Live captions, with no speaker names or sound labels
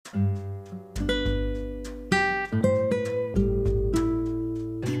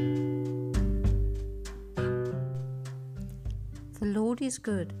is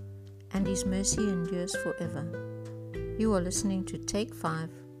good, and His mercy endures forever. You are listening to Take 5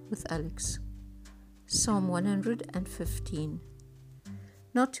 with Alex. Psalm 115.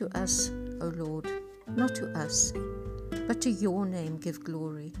 Not to us, O Lord, not to us, but to your name give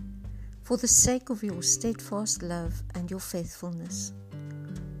glory, for the sake of your steadfast love and your faithfulness.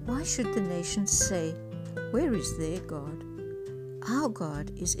 Why should the nations say, "Where is their God?" Our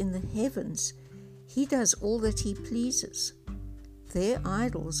God is in the heavens. He does all that He pleases. Their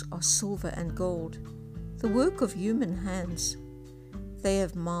idols are silver and gold, the work of human hands. They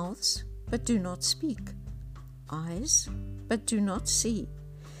have mouths, but do not speak, eyes, but do not see.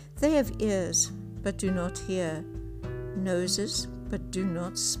 They have ears, but do not hear, noses, but do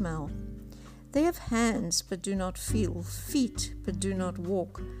not smell. They have hands, but do not feel, feet, but do not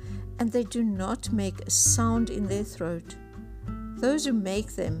walk, and they do not make a sound in their throat. Those who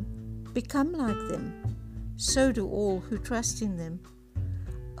make them become like them. So do all who trust in them.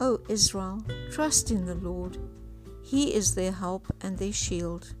 O Israel, trust in the Lord. He is their help and their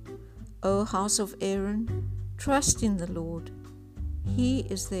shield. O house of Aaron, trust in the Lord. He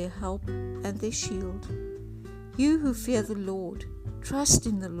is their help and their shield. You who fear the Lord, trust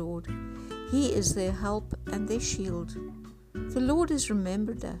in the Lord. He is their help and their shield. The Lord has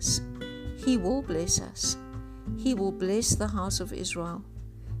remembered us. He will bless us. He will bless the house of Israel.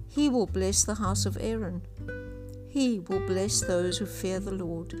 He will bless the house of Aaron. He will bless those who fear the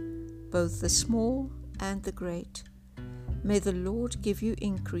Lord, both the small and the great. May the Lord give you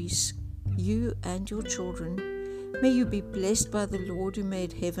increase, you and your children. May you be blessed by the Lord who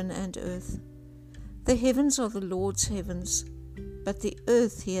made heaven and earth. The heavens are the Lord's heavens, but the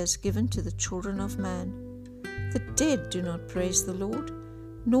earth He has given to the children of man. The dead do not praise the Lord,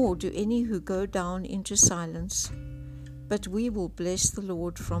 nor do any who go down into silence. But we will bless the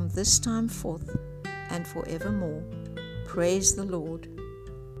Lord from this time forth and forevermore. Praise the Lord.